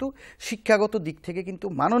মাধ্যমে কিন্তু শিক্ষাগত দিক থেকে কিন্তু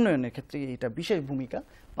মানোন্নয়নের ক্ষেত্রে এটা বিশেষ ভূমিকা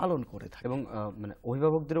পালন করে থাকে। এবং মানে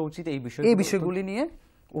অভিভাবকদের উচিত এই বিষয়গুলি নিয়ে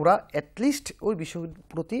ওরা অ্যাটলিস্ট ওই বিষয়ের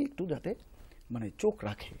প্রতি একটু যাতে মানে চোখ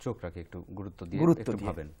রাখে, একটু গুরুত্ব দিয়ে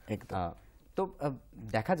ভাবেন। তো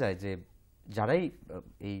দেখা যায় যে যারাই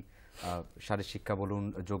এই শারীরিক শিক্ষা বলুন,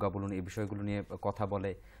 যোগা বলুন, এই বিষয়গুলো নিয়ে কথা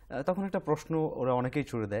বলে তখন একটা প্রশ্ন ওরা অনেকেই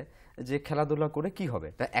ছুড়ে দেয় যে খেলাধুলা করে কি হবে।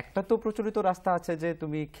 তা একটা তো প্রচলিত রাস্তা আছে যে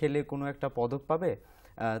তুমি খেলে কোনো একটা পদক পাবে,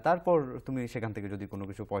 তারপর তুমি সেখান থেকে যদি কোনো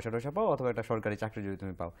কিছু পয়সা টয়সা পাও অথবা একটা সরকারি চাকরি যদি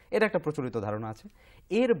তুমি পাও, এটা একটা প্রচলিত ধারণা আছে।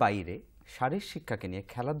 এর বাইরে শারীরিক শিক্ষাকে নিয়ে,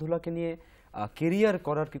 খেলাধুলাকে নিয়ে কেরিয়ার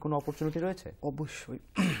করার কি কোনো অপরচুনিটি রয়েছে? অবশ্যই।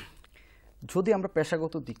 যদি আমরা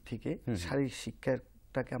পেশাগত দিক থেকে শারীরিক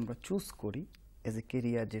শিক্ষাটাকে আমরা চুজ করি এজ এ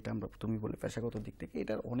কেরিয়ার, যেটা আমরা তুমি বলে পেশাগত দিক থেকে,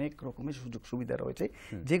 এটার অনেক রকমের সুযোগ সুবিধা রয়েছে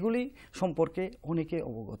যেগুলি সম্পর্কে অনেকে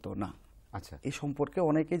অবগত না। আচ্ছা, এই সম্পর্কে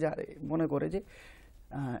অনেকে মনে করে যে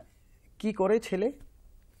কি করে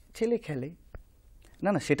ছেলে খেলে, না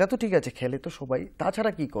সেটা তো ঠিক আছে, খেলে তো সবাই,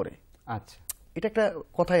 তাছাড়া কি করে? আচ্ছা, এটা একটা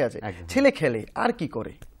কথাই আছে, ছেলে খেলে আর কি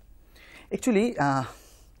করে। অ্যাকচুয়ালি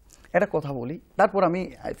একটা কথা বলি, তারপর আমি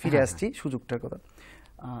ফিরে আসছি সুযোগটার কথা।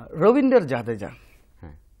 রবীন্দ্র জাদেজা,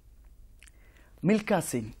 মিল্খা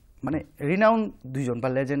সিং, মানে রিনাউন দুইজন বা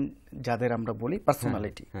লেজেন্ড যাদের আমরা বলি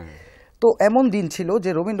পার্সোনালিটি। তো এমন দিন ছিল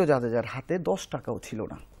যে রবীন্দ্র জাদেজার হাতে 10 টাকাও ছিল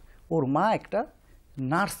না। ওর মা একটা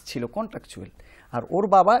নার্স ছিল, কন্ট্রাকচুয়াল, আর ওর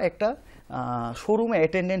বাবা একটা শোরুমে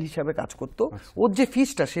অ্যাটেন্ডেন্ট হিসাবে কাজ করতো। ওর যে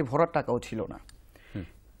ফিসটা সে ভরার টাকাও ছিল না।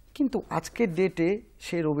 কিন্তু আজকের ডেটে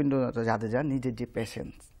সে রবীন্দ্রনাথ জাদেজা নিজের যে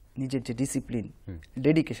প্যাশন্স, নিজের যে ডিসিপ্লিন,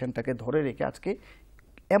 ডেডিকেশনটাকে ধরে রেখে আজকে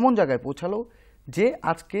এমন জায়গায় পৌঁছালো যে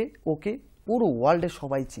আজকে ওকে পুরো ওয়ার্ল্ডে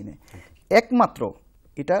সবাই চিনে। একমাত্র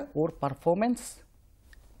এটা ওর পারফরমেন্স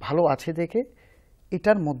ভালো আছে দেখে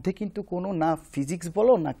এটার মধ্যে কিন্তু কোনো না ফিজিক্স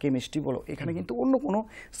বলো না কেমিস্ট্রি বলো, এখানে কিন্তু অন্য কোনো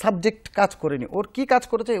সাবজেক্ট কাজ করেনি। ওর কি কাজ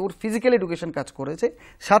করেছে? ওর ফিজিক্যাল এডুকেশন কাজ করেছে,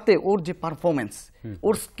 সাথে ওর যে পারফরমেন্স,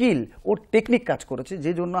 ওর স্কিল, ওর টেকনিক কাজ করেছে,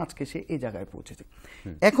 যে জন্য আজকে সে এই জায়গায় পৌঁছেছে।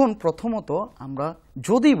 এখন প্রথমত আমরা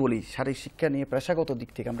যদি বলি শারীরিক শিক্ষা নিয়ে পেশাগত দিক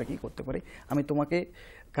থেকে আমরা কি করতে পারি, আমি তোমাকে,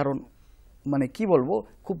 কারণ মানে কি বলবো,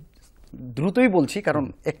 খুব দ্রুতই বলছি কারণ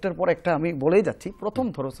একটার পর একটা আমি বলেই যাচ্ছি। প্রথম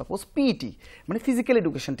ধরো সাপোজ পিইটি মানে ফিজিক্যাল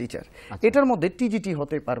এডুকেশন টিচার, এটার মধ্যে টিজিটি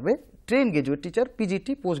হতে পারবে, train graduate teacher,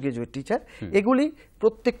 PGT post graduate teacher. এগুলি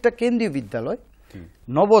প্রত্যেকটা কেন্দ্রীয় বিদ্যালয়,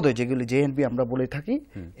 নবোদয় যেগুলি জেএনবি আমরা বলে থাকি,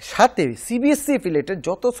 সাথে সিবিএসসি এফিলিয়েটেড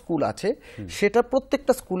যত স্কুল আছে সেটা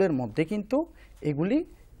প্রত্যেকটা স্কুলের মধ্যে কিন্তু এগুলি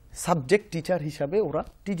সাবজেক্ট টিচার হিসাবে ওরা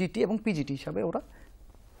টিজিটি এবং পিজিটি হিসাবে ওরা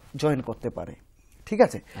জয়েন করতে পারে। ঠিক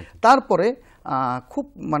আছে, তারপরে খুব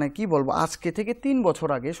মানে কি বলবো, আজকে থেকে 3 বছর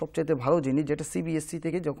আগে সবচেয়ে ভালো জিনিস যেটা সিবিএসসি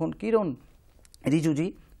থেকে যখন কিরণ রিজিজু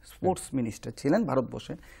স্পোর্টস মিনিস্টার ছিলেন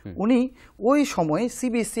ভারতবর্ষে, উনি ওই সময়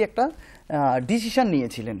সিবিএসসি একটা ডিসিশন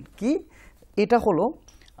নিয়েছিলেন কি, এটা হলো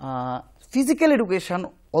physical education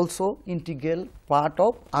also integral part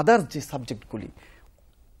of others যে সাবজেক্টগুলি।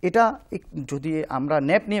 এটা যদি আমরা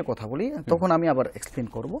ন্যাপ নিয়ে কথা বলি তখন আমি আবার এক্সপ্লেন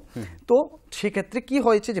করব। তো সেক্ষেত্রে কি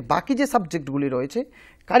হয়েছে যে বাকি যে সাবজেক্টগুলি রয়েছে,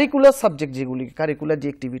 কারিকুলার সাবজেক্ট যেগুলি, কারিকুলার যে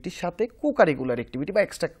অ্যাক্টিভিটির সাথে কো কারিকুলার অ্যাক্টিভিটি বা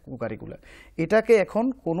এক্সট্রা কো কারিকুলার, এটাকে এখন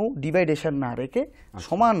কোনো ডিভাইডেশন না রেখে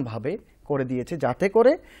সমানভাবে করে দিয়েছে, যাতে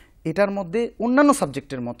করে এটার মধ্যে অন্যান্য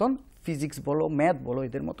সাবজেক্টের মতন ফিজিক্স বলো, ম্যাথ বলো,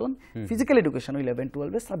 এদের মতন ফিজিক্যাল এডুকেশন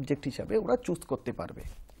 11-12 সাবজেক্ট হিসাবে ওরা চুজ করতে পারবে।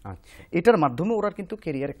 এটার মাধ্যমে ওরা কিন্তু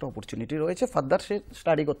ক্যারিয়ার একটা অপরচুনিটি রয়েছে, ফার্দার সে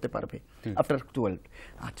স্টাডি করতে পারবে আফটার 12।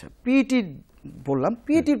 আচ্ছা, পিইটি বললাম,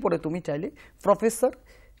 পিইটির পরে তুমি চাইলে professor,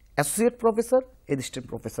 associate professor, assistant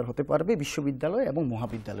professor হতে পারবে বিশ্ববিদ্যালয় এবং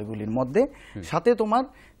মহাবিদ্যালয়গুলির মধ্যে। সাথে তোমার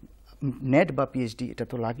নেট বা পিএইচডি এটা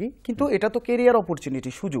তো লাগে, কিন্তু এটা তো ক্যারিয়ার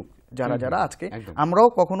অপরচুনিটি, সুযোগ। যারা যারা আজকে আমরাও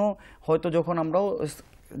কখনো হয়তো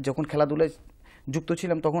যখন খেলাধুলায় যুক্ত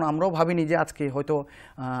ছিলাম তখন আমরাও ভাবিনি যে আজকে হয়তো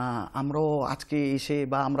আমরাও আজকে এসে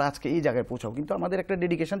বা আমরা আজকে এই জায়গায় পৌঁছাবো, কিন্তু আমাদের একটা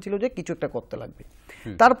ডেডিকেশন ছিল যে কিছু একটা করতে লাগবে।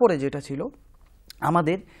 তারপরে যেটা ছিল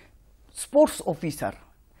আমাদের স্পোর্টস অফিসার,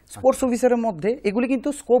 স্পোর্টস অফিসারের মধ্যে এগুলি কিন্তু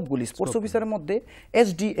স্কোপগুলি, স্পোর্টস অফিসারের মধ্যে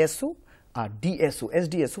এসডিএসও আর ডিএসও।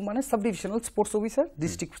 এসডিএসও মানে sub divisional sports officer,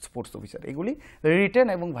 district sports officer, এগুলি রিটেন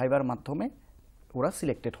এবং ভাইবার মাধ্যমে ওরা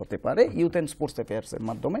সিলেক্টেড হতে পারে, ইউথ অ্যান্ড স্পোর্টস অ্যাফেয়ার্সের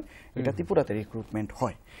মাধ্যমে এটা ত্রিপুরাতে রিক্রুটমেন্ট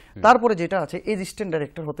হয়। তারপরে যেটা আছে অ্যাসিস্ট্যান্ট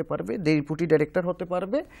ডাইরেক্টর হতে পারবে, ডেপুটি ডাইরেক্টর হতে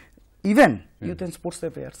পারবে, even youth and sports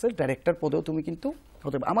অ্যাফেয়ার্সের director পদেও তুমি কিন্তু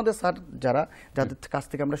হতে পারবে। আমাদের স্যার যাদের কাছ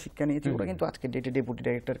থেকে আমরা শিক্ষা নিয়েছি ওরা কিন্তু আজকে ডেপুটি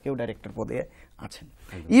ডাইরেক্টর, কেউ ডাইরেক্টর পদে আছেন।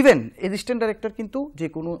 ইভেন অ্যাসিস্ট্যান্ট ডাইরেক্টর কিন্তু যে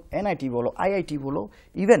কোনো এনআইটি বলো, আইআইটি বলো,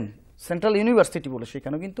 ইভেন সেন্ট্রাল ইউনিভার্সিটি বলে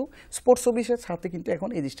সেখানেও কিন্তু স্পোর্টস অফিসের সাথে কিন্তু এখন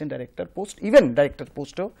assistant director post, even director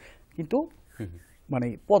পোস্টেও কিন্তু মানে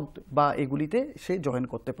পদ বা এগুলিতে সে জয়েন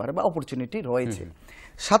করতে পারে বা অপরচুনিটি রয়েছে।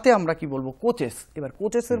 সাথে আমরা কি বলবো, কোচেস। এবার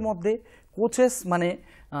কোচেসের মধ্যে কোচেস মানে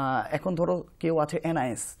এখন ধরো কেউ আছে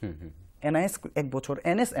এনআইএস, এনআইএস 1 বছর,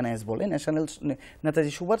 এনআইএস বলে national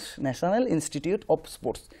Netaji Subhash national institute of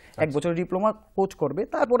sports, 1 বছর ডিপ্লোমা কোচ করবে।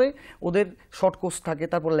 তারপরে ওদের শর্ট কোর্স থাকে,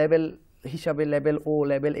 তারপর লেভেল হিসাবে লেভেল ও,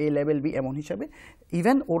 লেভেল এ, লেভেল বি এমন হিসাবে।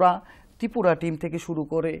 ইভেন ওরা ত্রিপুরা টিম থেকে শুরু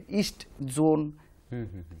করে ইস্ট জোন,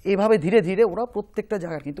 এভাবে ধীরে ধীরে ওরা প্রত্যেকটা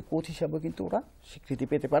জায়গায় কিন্তু কোচ হিসাবে কিন্তু ওরা স্বীকৃতি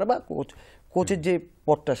পেতে পারে বা কোচের যে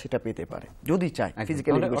পদটা সেটা পেতে পারে যদি চায়।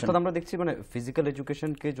 ফিজিক্যাল এডুকেশন অর্থাৎ আমরা দেখছি মানে ফিজিক্যাল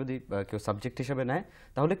এডুকেশনকে যদি কেউ সাবজেক্ট হিসেবে নেয়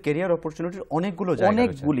তাহলে ক্যারিয়ার অপরচুনিটির অনেকগুলো জায়গা রয়েছে,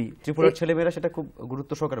 অনেকগুলি। ত্রিপুরার ছেলেমেয়েরা সেটা খুব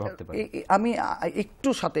গুরুত্ব সহকারে ভাবতে পারে। আমি একটু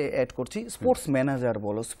সাথে অ্যাড করছি, স্পোর্টস ম্যানেজার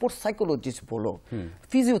বলো, স্পোর্টস সাইকোলজিস্ট বলো,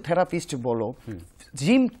 ফিজিওথেরাপিস্ট বলো,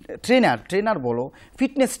 জিম ট্রেনার বলো,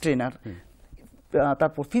 ফিটনেস ট্রেনার,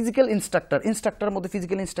 তারপর ফিজিক্যাল ইনস্ট্রাক্টর মধ্যে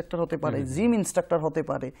ফিজিক্যাল ইনস্ট্রাক্টর হতে পারে, জিম ইনস্ট্রাক্টর হতে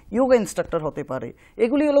পারে, ইয়োগা ইনস্ট্রাক্টর হতে পারে।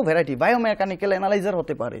 এগুলি হলো ভ্যারাইটি। বায়োমেকানিক্যাল অ্যানালাইজার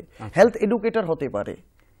হতে পারে, হেলথ এডুকেটর হতে পারে।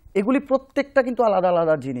 এগুলি প্রত্যেকটা কিন্তু আলাদা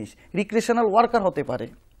আলাদা জিনিস। রিক্রিয়েশনাল ওয়ার্কার হতে পারে।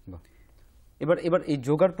 এবার এই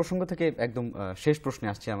যোগার প্রসঙ্গ থেকে একদম শেষ প্রশ্নে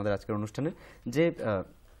আসছে আমাদের আজকের অনুষ্ঠানে, যে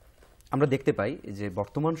আমরা দেখতে পাই যে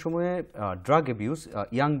বর্তমান সময়ে ড্রাগ অ্যাবিউজ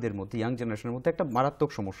ইয়াংদের মধ্যে, ইয়াং জেনারেশনের মধ্যে একটা মারাত্মক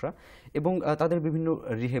সমস্যা, এবং তাদের বিভিন্ন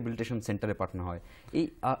রিহ্যাবিলিটেশন সেন্টারে পাঠানো হয়।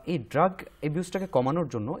 এই ড্রাগ অ্যাবিউজটাকে কমানোর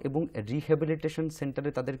জন্য এবং রিহ্যাবিলিটেশন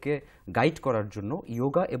সেন্টারে তাদেরকে গাইড করার জন্য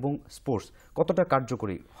ইয়োগা এবং স্পোর্টস কতটা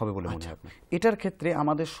কার্যকরী হবে বলে মনে হয়? এটার ক্ষেত্রে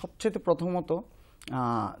আমাদের সবচেয়ে প্রথমত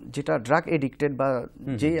যেটা ড্রাগ এডিক্টেড বা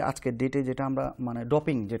যে আজকের ডেটে যেটা আমরা মানে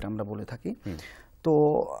ডপিং যেটা আমরা বলে থাকি, তো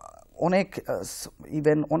অনেক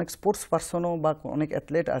ইভেন অনেক স্পোর্টস পার্সনও বা অনেক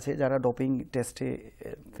অ্যাথলেট আছে যারা ডপিং টেস্টে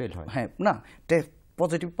ফেল হয়। হ্যাঁ, না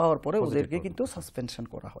পজিটিভ পাওয়ার পরে ওদেরকে কিন্তু সাসপেনশন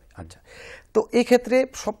করা হয়। আচ্ছা, তো এই ক্ষেত্রে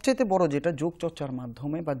সবচেয়ে বড় যেটা যোগ চর্চার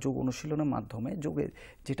মাধ্যমে বা যোগ অনুশীলনের মাধ্যমে যোগের,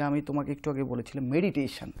 যেটা আমি তোমাকে একটু আগে বলেছিলাম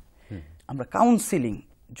মেডিটেশন, আমরা কাউন্সিলিং,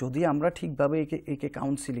 যদি আমরা ঠিকভাবে একে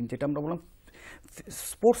কাউন্সিলিং, যেটা আমরা বললাম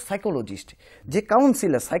স্পোর্টস সাইকোলজিস্ট, যে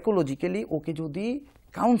কাউন্সিলার সাইকোলজিক্যালি ওকে যদি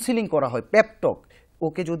কাউন্সিলিং করা হয়, পেপটক,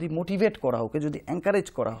 ওকে যদি মোটিভেট করা, ওকে যদি এনকারেজ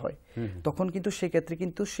করা হয়, তখন কিন্তু সেক্ষেত্রে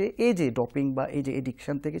কিন্তু সে এই যে ডপিং বা এই যে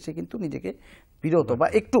এডিকশন থেকে সে কিন্তু নিজেকে বিরত বা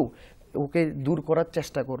একটু ওকে দূর করার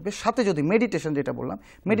চেষ্টা করবে। সাথে যদি মেডিটেশন, যেটা বললাম,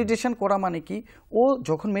 মেডিটেশন করা মানে কি, ও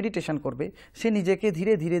যখন মেডিটেশন করবে সে নিজেকে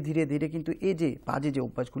ধীরে ধীরে ধীরে ধীরে কিন্তু এই যে বাজে যে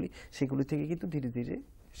অভ্যাসগুলি সেগুলি থেকে কিন্তু ধীরে ধীরে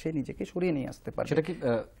সে নিজেকে সরিয়ে নিয়ে আসতে পারে। সেটা কি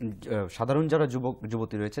সাধারণ যারা যুবক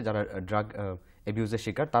যুবতী রয়েছে, যারা ড্রাগ অ্যাবিউজের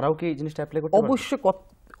শিকার, তারাও কি এই জিনিসটা অ্যাপ্লাই করতে পারবে?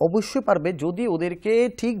 অবশ্যই পারবে, যদি ওদেরকে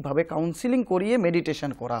ঠিকভাবে কাউন্সিলিং করিয়ে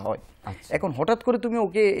মেডিটেশন করা হয়। এখন হঠাৎ করে তুমি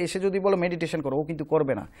ওকে এসে যদি বলো মেডিটেশন করো, ও কিন্তু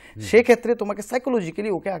করবে না। সেক্ষেত্রে তোমাকে সাইকোলজিক্যালি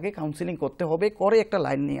ওকে আগে কাউন্সিলিং করতে হবে, করে একটা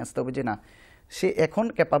লাইন নিয়ে আসতে হবে যে না, সে এখন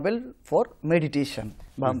ক্যাপাবল ফর মেডিটেশন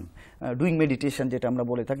বা ডুইং মেডিটেশন যেটা আমরা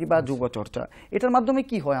বলে থাকি, বা যোগ চর্চা। এটার মাধ্যমে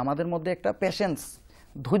কি হয়, আমাদের মধ্যে একটা প্যাশেন্স,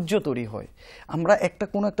 ধৈর্য তৈরি হয়। আমরা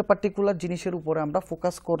কোনো একটা পার্টিকুলার জিনিসের উপরে আমরা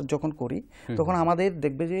ফোকাস যখন করি, তখন আমাদের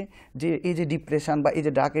দেখবে যে এই যে ডিপ্রেশন বা এই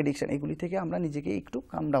যে ডার্ক এডিকশন, এগুলি থেকে আমরা নিজেকে একটু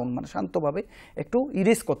কাম ডাউন, মানে শান্তভাবে একটু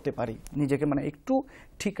ইরেজ করতে পারি নিজেকে, মানে একটু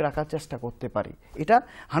ঠিক রাখার চেষ্টা করতে পারি। এটা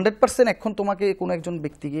 100% এখন তোমাকে কোনো একজন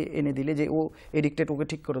ব্যক্তিকে এনে দিলে যে ও এডিক্টেড, ওকে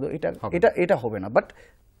ঠিক করে দাও, এটা হবে না, বাট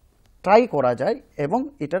ট্রাই করা যায় এবং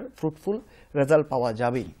এটার ফ্রুটফুল রেজাল্ট পাওয়া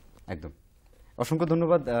যাবেই। একদম। অসংখ্য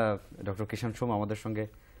ধন্যবাদ ডক্টর কিষান সোম আমাদের সঙ্গে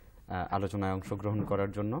আলোচনায় অংশগ্রহণ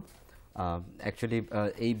করার জন্য। অ্যাকচুয়ালি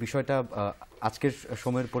এই বিষয়টা আজকের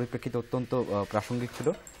সময়ের পরিপ্রেক্ষিতে অত্যন্ত প্রাসঙ্গিক ছিল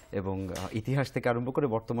এবং ইতিহাস থেকে আরম্ভ করে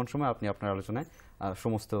বর্তমান সময় আপনি আপনার আলোচনায়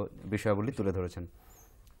সমস্ত বিষয়াবলী তুলে ধরেছেন।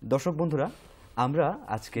 দর্শক বন্ধুরা, আমরা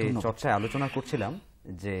আজকে চর্চায় আলোচনা করছিলাম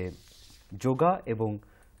যে যোগা এবং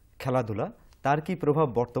খেলাধুলা, তার কি প্রভাব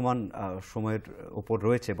বর্তমান সময়ের উপর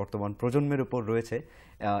রয়েছে, বর্তমান প্রজন্মের উপর রয়েছে,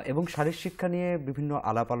 এবং শারীরিক শিক্ষা নিয়ে বিভিন্ন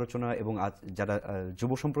আলাপ আলোচনা, এবং যারা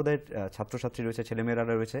যুব সম্প্রদায়ের ছাত্রছাত্রী রয়েছে, ছেলেমেয়েরা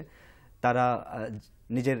রয়েছে, তারা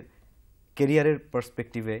নিজের কেরিয়ারের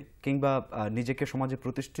পার্সপেক্টিভে কিংবা নিজেকে সমাজে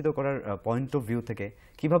প্রতিষ্ঠিত করার পয়েন্ট অফ ভিউ থেকে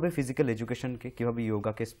কিভাবে ফিজিক্যাল এডুকেশনকে, কিভাবে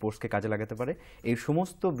যোগাকে, স্পোর্টসকে কাজে লাগাতে পারে, এই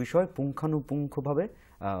সমস্ত বিষয় পুঙ্খানুপুঙ্খভাবে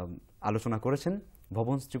আলোচনা করেছেন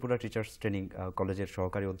ভবনস ত্রিপুরা টিচার্স ট্রেনিং কলেজের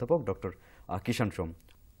সহকারী অধ্যাপক ডক্টর কিষান সোম।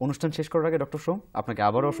 অনুষ্ঠান শেষ করার আগে ডক্টর সোম, আপনাকে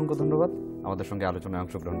আবারও অসংখ্য ধন্যবাদ আমাদের সঙ্গে আলোচনায়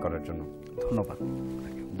অংশগ্রহণ করার জন্য। ধন্যবাদ।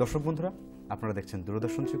 দর্শক বন্ধুরা, আপনারা দেখছেন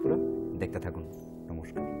দূরদর্শন ত্রিপুরা, দেখতে থাকুন।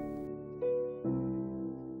 নমস্কার।